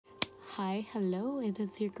Hi, hello, it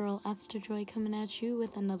is your girl Esther Joy coming at you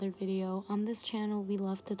with another video. On this channel, we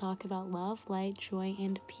love to talk about love, light, joy,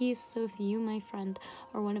 and peace. So if you, my friend,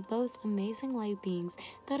 are one of those amazing light beings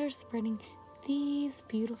that are spreading these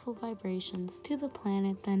beautiful vibrations to the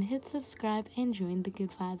planet, then hit subscribe and join the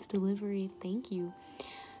Good Vibes delivery. Thank you.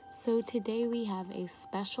 So today we have a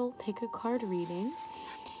special pick a card reading,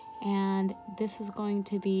 and this is going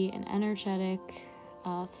to be an energetic,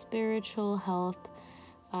 spiritual health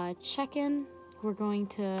check-in. We're going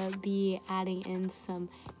to be adding in some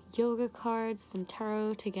yoga cards, some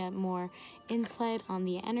tarot to get more insight on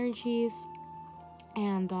the energies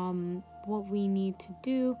and what we need to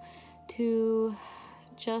do to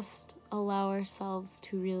just allow ourselves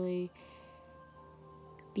to really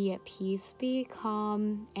be at peace, be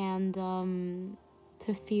calm, and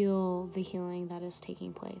to feel the healing that is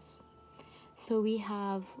taking place. So we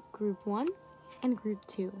have group 1 and group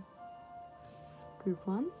 2. Group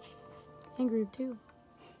 1 and group 2.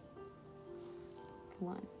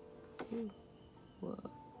 1, 2. Whoa.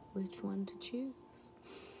 Which one to choose?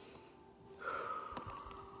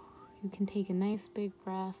 You can take a nice big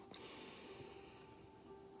breath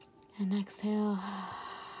and exhale.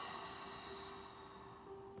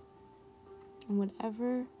 And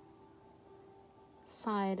whatever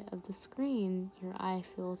side of the screen your eye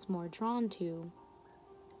feels more drawn to,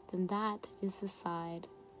 then that is the side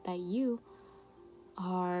that you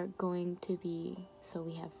are going to be. So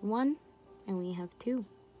we have 1 and we have 2.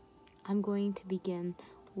 I'm going to begin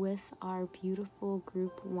with our beautiful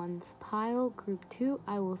group 1's pile. Group 2,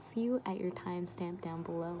 I will see you at your timestamp down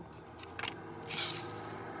below.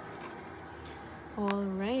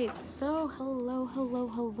 Alright, so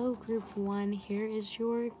hello group 1. Here is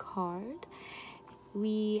your card.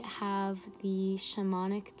 We have the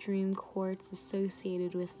shamanic dream quartz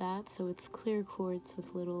associated with that, so it's clear quartz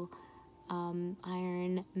with little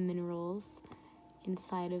iron minerals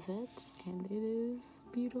inside of it, and it is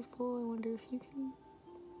beautiful. I wonder if you can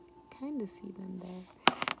kind of see them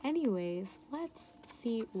there. Anyways, let's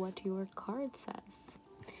see what your card says.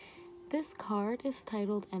 This card is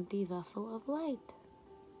titled Empty Vessel of Light,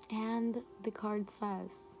 and the card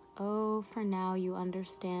says, "Oh, for now you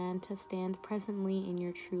understand to stand presently in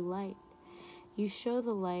your true light. You show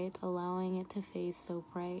the light, allowing it to phase so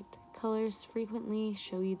bright. Colors frequently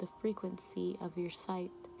show you the frequency of your sight.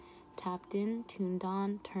 Tapped in, tuned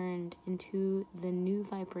on, turned into the new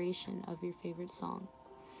vibration of your favorite song."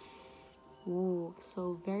 Ooh,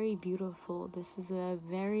 so very beautiful. This is a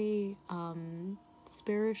very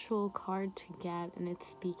spiritual card to get, and it's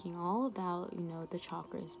speaking all about, the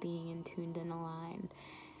chakras being in tuned and aligned.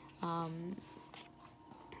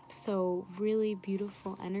 So really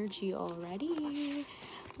beautiful energy already.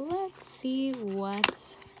 Let's see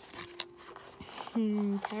what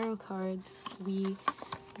tarot cards we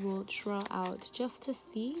will draw out just to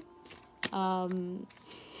see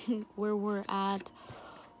where we're at,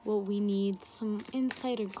 what we need some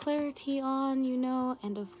insight or clarity on,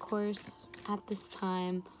 and of course at this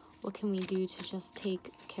time, what can we do to just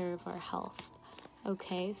take care of our health.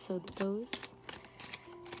 Okay, so those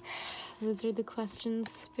are the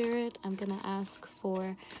questions, Spirit. I'm gonna ask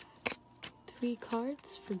for 3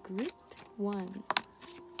 cards for group 1.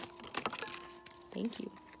 Thank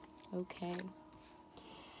you. Okay,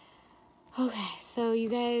 so you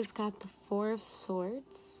guys got the 4 of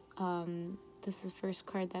Swords. This is the first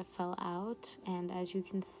card that fell out, and as you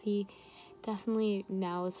can see, definitely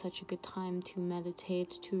now is such a good time to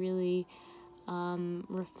meditate, to really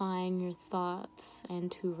refine your thoughts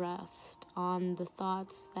and to rest on the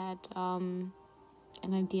thoughts that and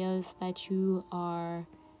ideas that you are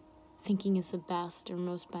thinking is the best or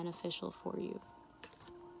most beneficial for you.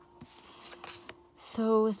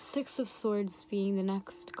 So with 6 of Swords being the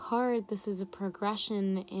next card, this is a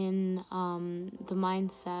progression in the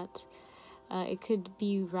mindset. It could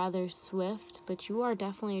be rather swift, but you are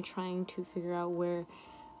definitely trying to figure out where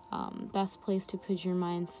best place to put your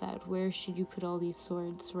mindset. Where should you put all these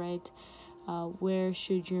swords, right? Where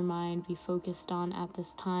should your mind be focused on at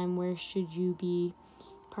this time? Where should you be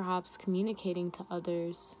perhaps communicating to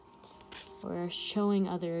others or showing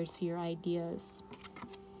others your ideas?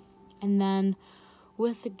 And then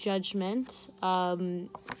with the Judgment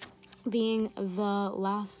being the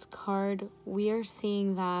last card, we are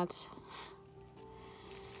seeing that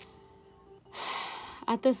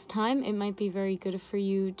at this time, it might be very good for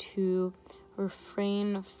you to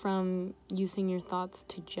refrain from using your thoughts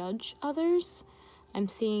to judge others. I'm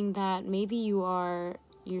seeing that maybe your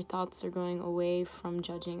thoughts are going away from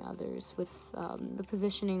judging others with the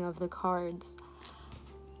positioning of the cards.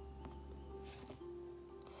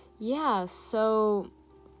 Yeah, so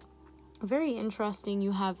very interesting.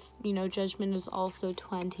 You have, Judgment is also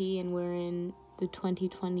 20, and we're in the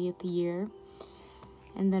 2020th year.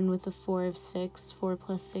 And then with the 4 of 6, 4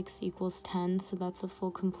 plus 6 equals 10, so that's a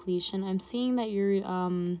full completion. I'm seeing that you're,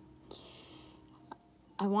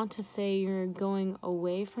 I want to say you're going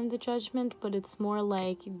away from the Judgment, but it's more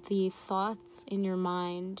like the thoughts in your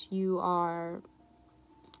mind, you are,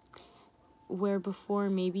 where before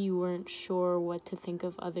maybe you weren't sure what to think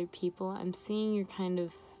of other people. I'm seeing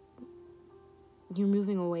you're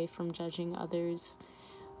moving away from judging others,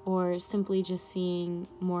 or simply just seeing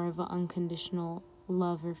more of an unconditional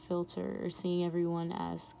love or filter, or seeing everyone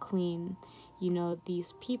as clean.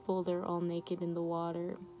 These people, they're all naked in the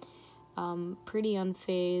water, pretty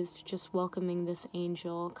unfazed, just welcoming this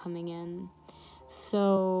angel coming in.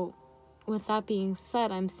 So with that being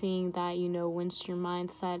said, I'm seeing that, once your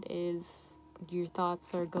mindset is, your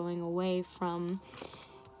thoughts are going away from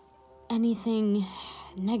anything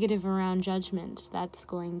negative around judgment, that's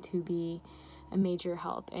going to be a major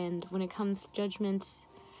help. And when it comes to judgment,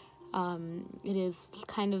 it is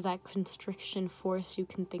kind of that constriction force, you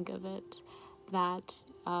can think of it, that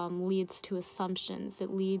leads to assumptions.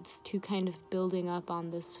 It leads to kind of building up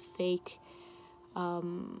on this fake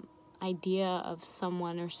idea of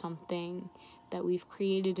someone or something that we've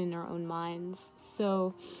created in our own minds.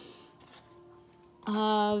 So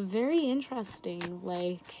very interesting.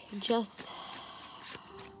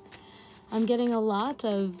 I'm getting a lot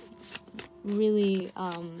of really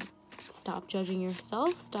stop judging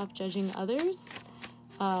yourself, stop judging others,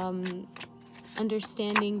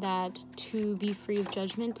 understanding that to be free of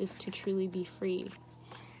judgment is to truly be free.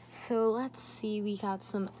 So let's see, we got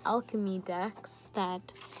some alchemy decks,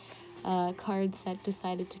 cards that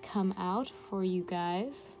decided to come out for you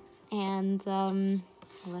guys, and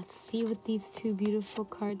let's see what these two beautiful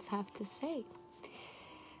cards have to say.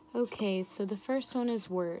 Okay, so the first one is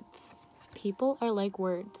words. People are like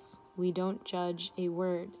words. We don't judge a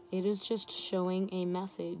word. It is just showing a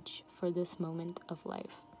message for this moment of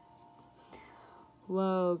life.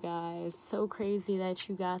 Whoa, guys, so crazy that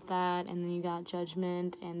you got that, and then you got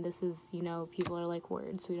judgment, and this is, people are like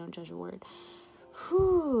words. We don't judge a word.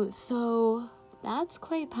 Whew, so that's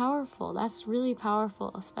quite powerful. That's really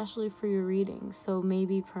powerful, especially for your reading. So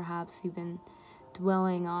maybe perhaps you've been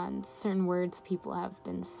dwelling on certain words people have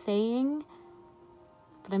been saying,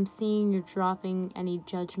 but I'm seeing you're dropping any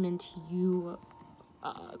judgment you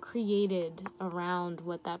created around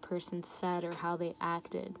what that person said or how they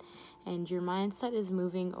acted, and your mindset is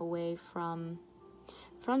moving away from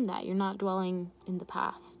that. You're not dwelling in the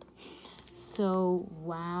past. So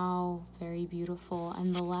wow, very beautiful.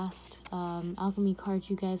 And the last alchemy card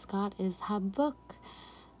you guys got is Habuk.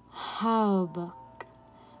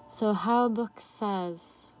 So Habuk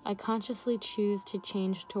says, I consciously choose to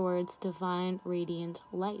change towards divine radiant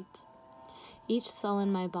light. Each cell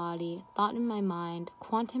in my body, thought in my mind,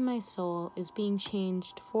 quantum in my soul is being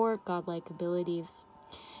changed for godlike abilities.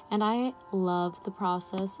 And I love the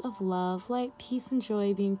process of love, light, peace, and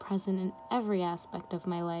joy being present in every aspect of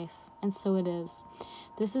my life. And so it is.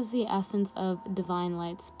 This is the essence of divine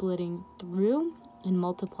light splitting through and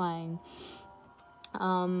multiplying,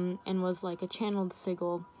 and was like a channeled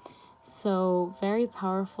sigil. So very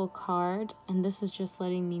powerful card, and this is just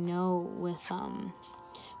letting me know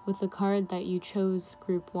with the card that you chose,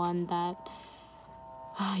 group 1, that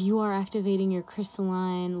you are activating your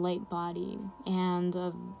crystalline light body. And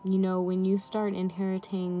when you start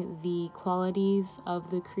inheriting the qualities of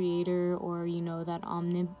the creator, or that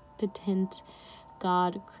omnipotent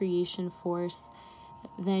God creation force,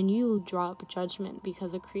 then you drop judgment,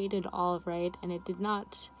 because it created all, right? And it did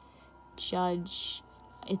not judge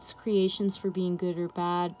its creations for being good or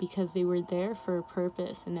bad, because they were there for a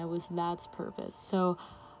purpose, and it was that's purpose. So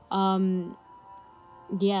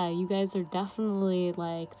yeah, you guys are definitely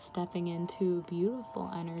stepping into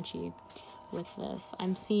beautiful energy with this.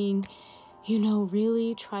 I'm seeing,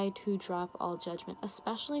 really try to drop all judgment,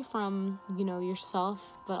 especially from,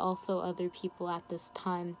 yourself, but also other people at this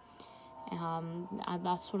time.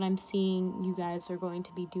 That's what I'm seeing you guys are going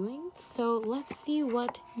to be doing. So let's see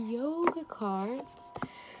what yoga cards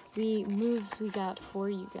moves we got for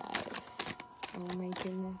you guys. Oh my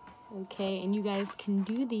goodness. Okay, and you guys can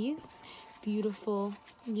do these beautiful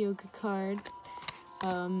yoga cards.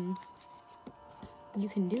 You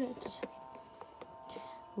can do it.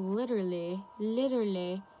 Literally,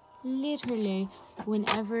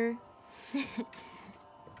 whenever,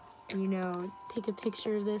 take a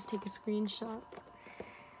picture of this, take a screenshot.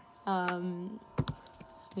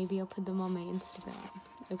 Maybe I'll put them on my Instagram.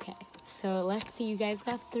 Okay, so let's see, you guys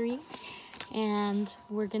got 3, and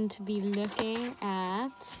we're going to be looking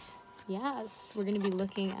at, Yes, we're going to be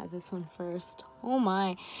looking at this one first. Oh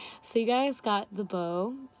my. So you guys got the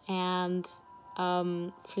bow, and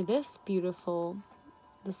for this beautiful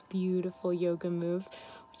yoga move,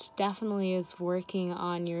 which definitely is working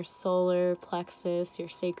on your solar plexus, your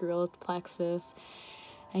sacral plexus.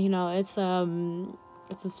 And, you know, it's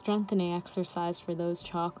a strengthening exercise for those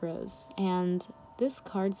chakras. And this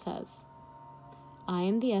card says, I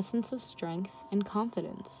am the essence of strength and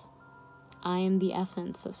confidence. I am the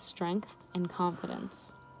essence of strength and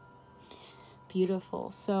confidence. Beautiful.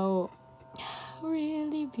 So,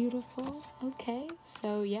 really beautiful. Okay,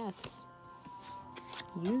 so yes,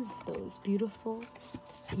 use those. Beautiful.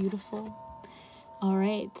 All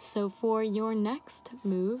right, so for your next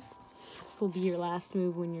move, this will be your last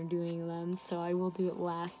move when you're doing them, so I will do it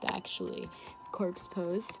last, actually, corpse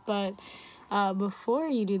pose. But before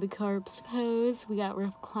you do the corpse pose, we got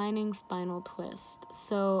reclining spinal twist.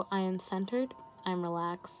 So I am centered, I'm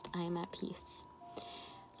relaxed, I am at peace.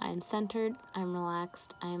 I am centered, I'm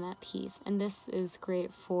relaxed, I am at peace. And this is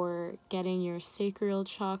great for getting your sacral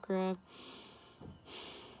chakra,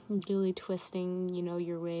 really twisting, you know,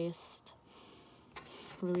 your waist,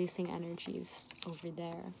 releasing energies over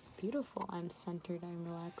there. Beautiful. I'm centered, I'm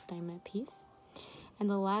relaxed, I'm at peace. And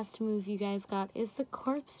the last move you guys got is the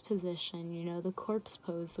corpse position, you know, the corpse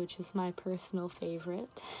pose, which is my personal favorite.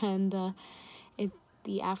 And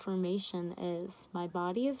the affirmation is, my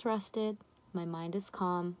body is rested, my mind is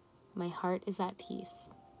calm, my heart is at peace,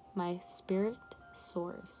 my spirit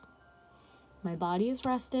soars. My body is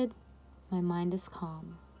rested, my mind is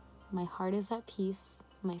calm, my heart is at peace,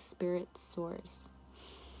 my spirit soars.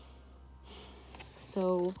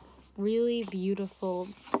 So really beautiful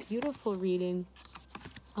reading.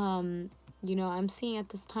 You know, I'm seeing at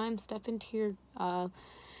this time, step into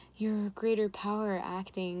your greater power,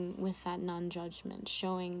 acting with that non-judgment,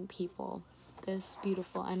 showing people this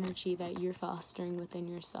beautiful energy that you're fostering within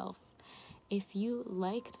yourself. If you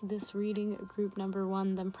liked this reading, group number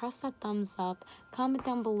 1, then press that thumbs up. Comment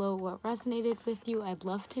down below what resonated with you. I'd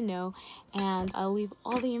love to know. And I'll leave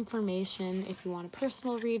all the information if you want a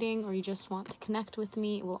personal reading or you just want to connect with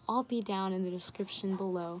me. It will all be down in the description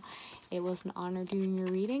below. It was an honor doing your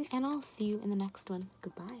reading, and I'll see you in the next one.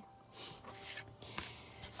 Goodbye.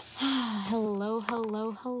 Hello.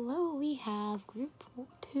 We have group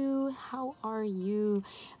 2. How are you?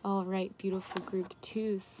 All right, beautiful group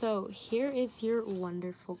 2. So here is your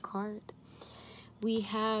wonderful card. We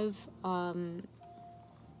have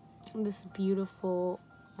this beautiful,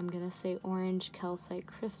 I'm going to say orange calcite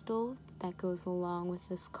crystal that goes along with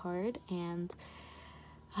this card. And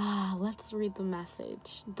let's read the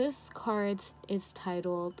message. This card is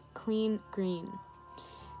titled Clean Green.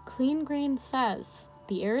 Clean Green says,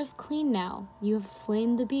 the air is clean now. You have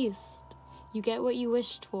slain the beast. You get what you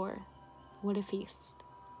wished for. What a feast.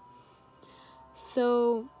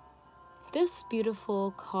 So, this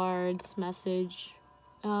beautiful card's message,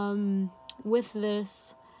 with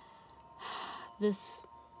this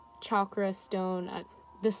chakra stone,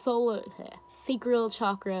 the sacral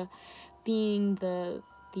chakra being the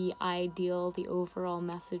ideal, the overall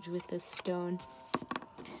message with this stone,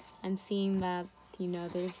 I'm seeing that, you know,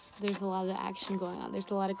 there's a lot of action going on. There's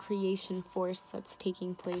a lot of creation force that's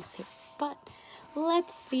taking place here. But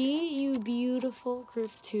let's see, you beautiful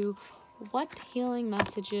group 2, what healing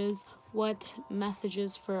messages, what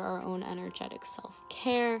messages for our own energetic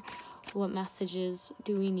self-care, what messages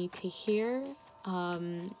do we need to hear,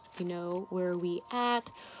 you know, where are we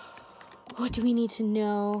at, what do we need to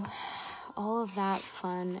know, all of that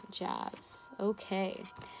fun jazz. Okay.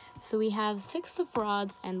 So we have 6 of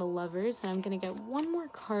Rods and the Lovers, and I'm going to get one more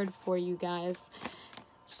card for you guys,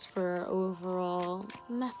 just for our overall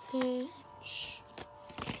message.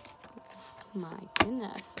 My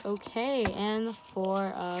goodness. Okay, and the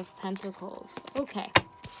 4 of Pentacles. Okay,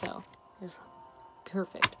 so there's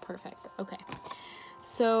perfect. Okay,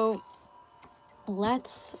 so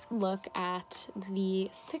let's look at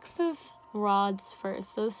the 6 of Rods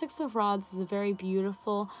first. So the 6 of Rods is a very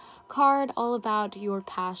beautiful card, all about your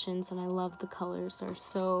passions, and I love the colors. They're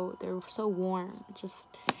so warm. Just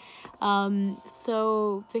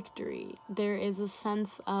so victory. There is a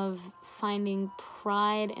sense of finding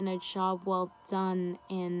pride in a job well done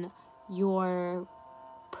in your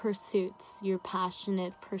pursuits, your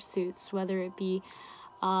passionate pursuits, whether it be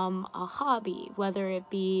a hobby, whether it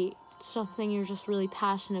be something you're just really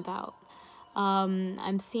passionate about.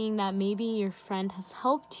 I'm seeing that maybe your friend has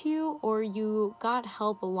helped you or you got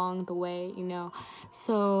help along the way, you know,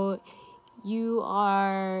 so you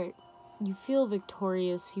feel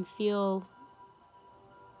victorious, you feel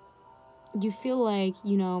like,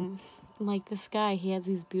 you know, like this guy, he has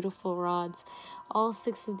these beautiful rods. All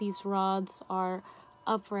 6 of these rods are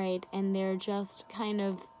upright, and they're just kind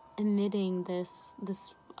of emitting this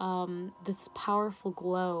powerful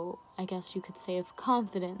glow, I guess you could say, of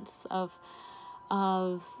confidence, of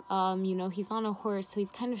he's on a horse, so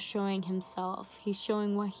he's kind of showing himself. He's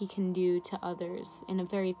showing what he can do to others in a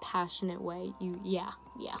very passionate way. Yeah,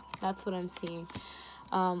 that's what I'm seeing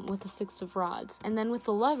with the 6 of rods. And then with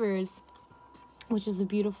the Lovers, which is a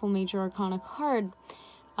beautiful major arcana card,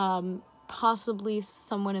 possibly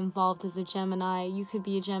someone involved is a Gemini. You could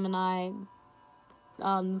be a Gemini.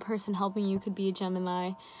 The person helping you could be a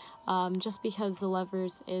Gemini, just because the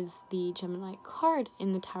Lovers is the Gemini card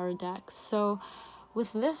in the tarot deck. So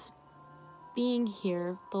with this being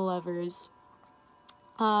here, the Lovers,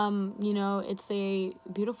 it's a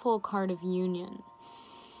beautiful card of union.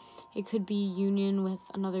 It could be union with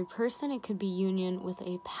another person. It could be union with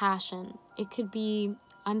a passion. It could be,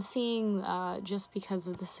 I'm seeing, just because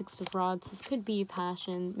of the 6 of rods, this could be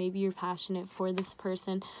passion. Maybe you're passionate for this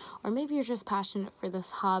person, or maybe you're just passionate for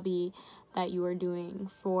this hobby that you are doing,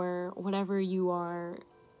 for whatever you are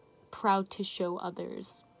proud to show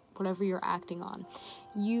others, whatever you're acting on.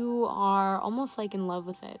 You are almost like in love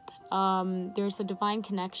with it. There's a divine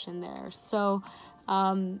connection there. So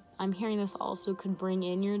I'm hearing this also could bring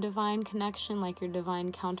in your divine connection, like your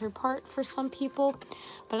divine counterpart for some people.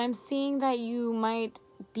 But I'm seeing that you might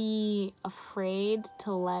be afraid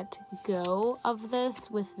to let go of this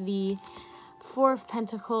with the 4 of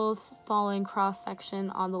Pentacles falling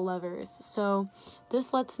cross-section on the Lovers. So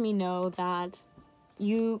this lets me know that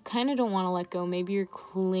you kind of don't want to let go. Maybe you're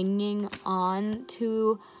clinging on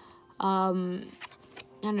to,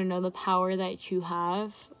 the power that you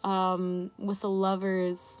have. With the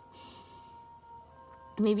Lovers,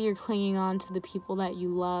 maybe you're clinging on to the people that you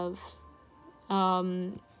love.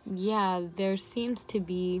 There seems to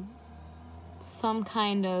be some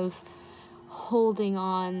kind of holding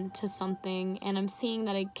on to something, and I'm seeing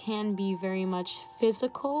that it can be very much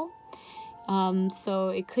physical. So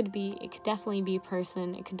it could definitely be a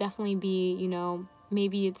person. It could definitely be,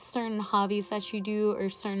 maybe it's certain hobbies that you do, or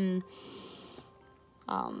certain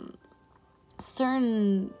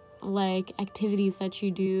like activities that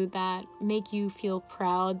you do that make you feel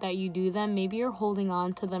proud that you do them. Maybe you're holding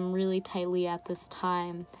on to them really tightly at this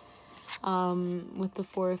time, with the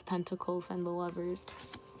 4 of Pentacles and the Lovers.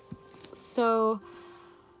 So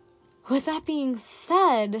with that being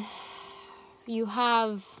said, you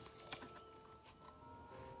have,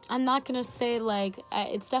 I'm not gonna say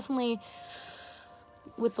it's definitely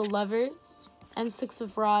with the Lovers and 6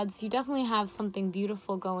 of Rods, you definitely have something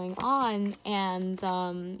beautiful going on, and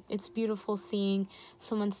it's beautiful seeing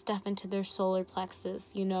someone step into their solar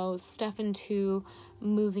plexus, step into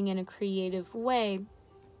moving in a creative way.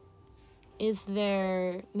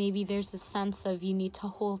 Maybe there's a sense of you need to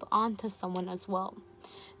hold on to someone as well.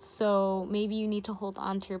 So maybe you need to hold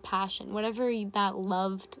on to your passion, whatever that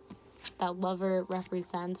lover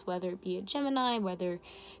represents, whether it be a Gemini, whether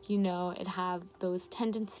it have those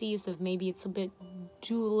tendencies of maybe it's a bit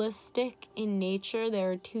dualistic in nature.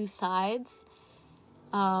 There are 2 sides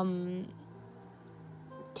to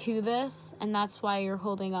this, and that's why you're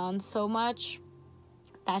holding on so much.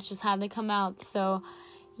 That's just how they come out. So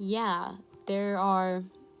there are,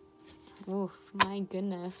 my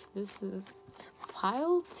goodness, this is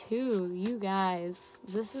pile 2, you guys.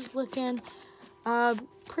 This is looking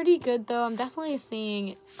pretty good, though. I'm definitely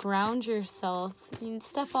seeing ground yourself.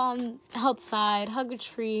 Step on outside, hug a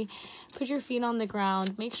tree, put your feet on the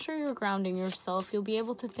ground. Make sure you're grounding yourself. You'll be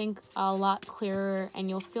able to think a lot clearer, and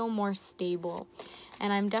you'll feel more stable.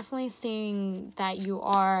 And I'm definitely seeing that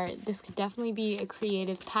this could definitely be a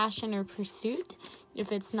creative passion or pursuit,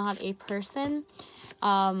 if it's not a person.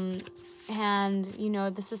 And,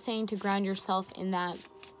 this is saying to ground yourself in that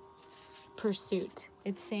pursuit.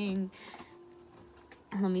 It's saying,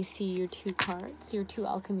 let me see your 2 cards, your 2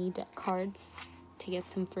 alchemy deck cards, to get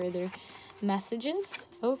some further messages.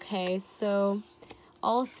 Okay, so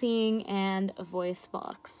all seeing and a voice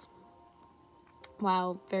box.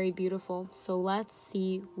 Wow, very beautiful. So let's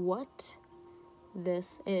see what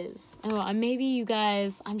this is. Maybe you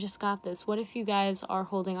guys, I'm just got this. What if you guys are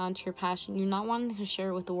holding on to your passion? You're not wanting to share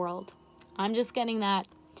it with the world. I'm just getting that.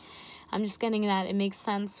 It makes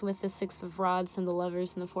sense with the 6 of Rods and the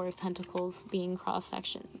Lovers and the 4 of Pentacles being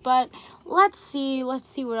cross-section. But let's see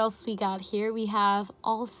what else we got here. We have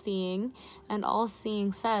all-seeing, and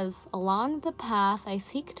all-seeing says, along the path I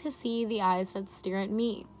seek to see the eyes that stare at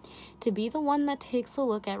me, to be the one that takes a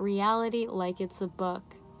look at reality like it's a book.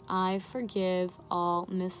 I forgive all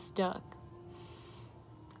mistook.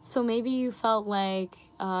 So maybe you felt like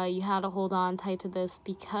you had to hold on tight to this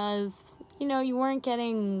because you know, you weren't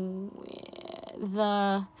getting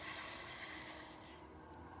the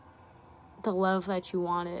love that you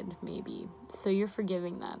wanted, maybe. So you're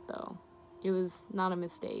forgiving that, though. It was not a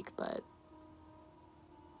mistake, but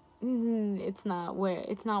it's not where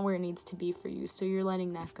it needs to be for you. So you're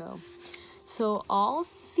letting that go. So all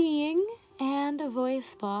seeing and a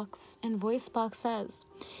voice box, and voice box says,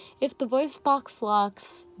 if the voice box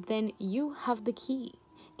locks, then you have the key.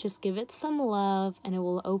 Just give it some love and it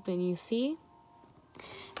will open, you see?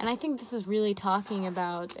 And I think this is really talking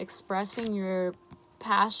about expressing your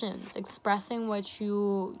passions, expressing what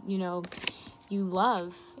you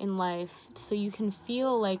love in life, so you can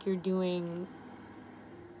feel like you're doing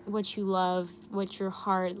what you love, what your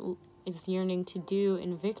heart is yearning to do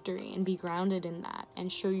in victory, and be grounded in that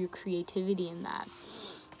and show your creativity in that.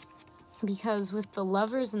 Because with the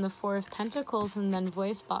Lovers and the Four of Pentacles and then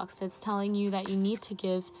voice box, it's telling you that you need to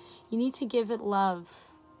give it love.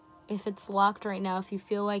 If it's locked right now, if you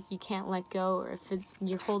feel like you can't let go, or if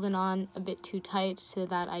you're holding on a bit too tight to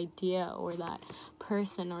that idea or that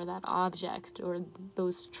person or that object or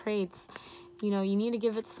those traits, you need to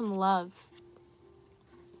give it some love.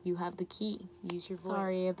 You have the key. Use your voice.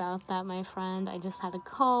 Sorry about that, my friend. I just had a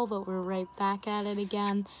call, but we're right back at it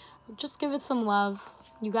again. Just give it some love.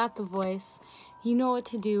 You got the voice. You know what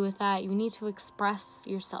to do with that. You need to express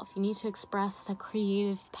yourself. You need to express the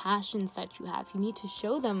creative passions that you have. You need to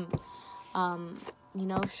show them,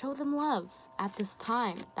 show them love at this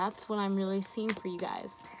time. That's what I'm really seeing for you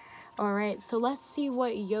guys. All right, so let's see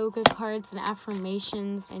what yoga cards and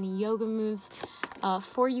affirmations and yoga moves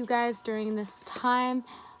for you guys during this time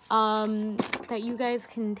that you guys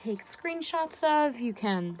can take screenshots of. You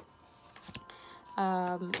can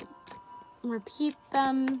repeat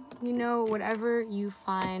them, whatever you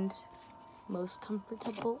find most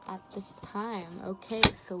comfortable at this time. Okay,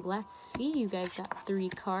 so let's see. You guys got 3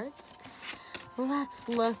 cards. Let's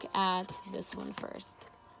look at this one first.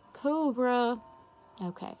 Cobra.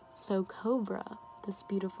 Okay, so Cobra, this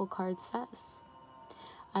beautiful card says,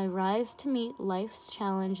 I rise to meet life's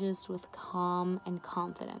challenges with calm and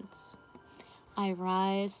confidence. I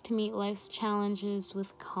rise to meet life's challenges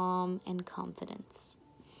with calm and confidence.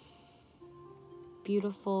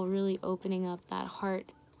 Beautiful, really opening up that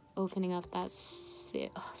heart, opening up that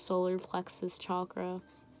solar plexus chakra,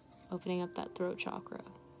 opening up that throat chakra.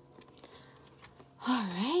 All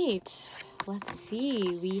right, let's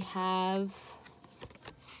see. We have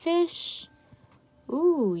Fish.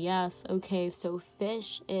 Ooh, yes. Okay, so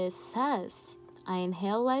Fish says, I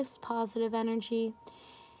inhale life's positive energy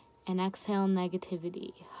and exhale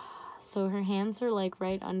negativity. So her hands are like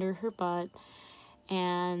right under her butt,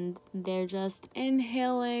 and they're just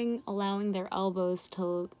inhaling, allowing their elbows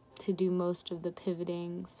to do most of the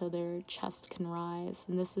pivoting so their chest can rise.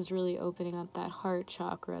 And this is really opening up that heart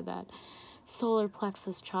chakra, that solar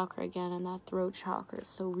plexus chakra again, and that throat chakra.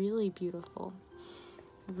 So really beautiful.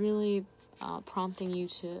 Really prompting you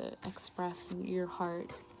to express your heart.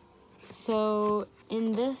 So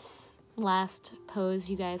in this last pose,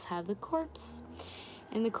 you guys have the corpse.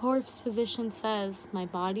 And the corpse position says, my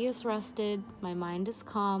body is rested, my mind is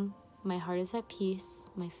calm, my heart is at peace,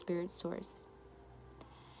 my spirit soars.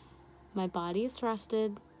 My body is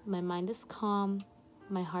rested, my mind is calm,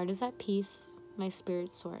 my heart is at peace, my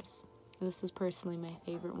spirit soars. This is personally my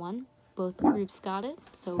favorite one. Both groups got it,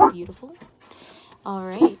 so beautiful. All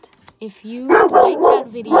right, if you like that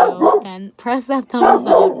video, then press that thumbs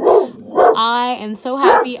up. I am so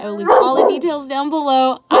happy. I will leave all the details down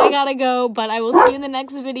below. I gotta go, but I will see you in the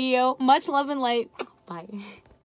next video. Much love and light. Bye.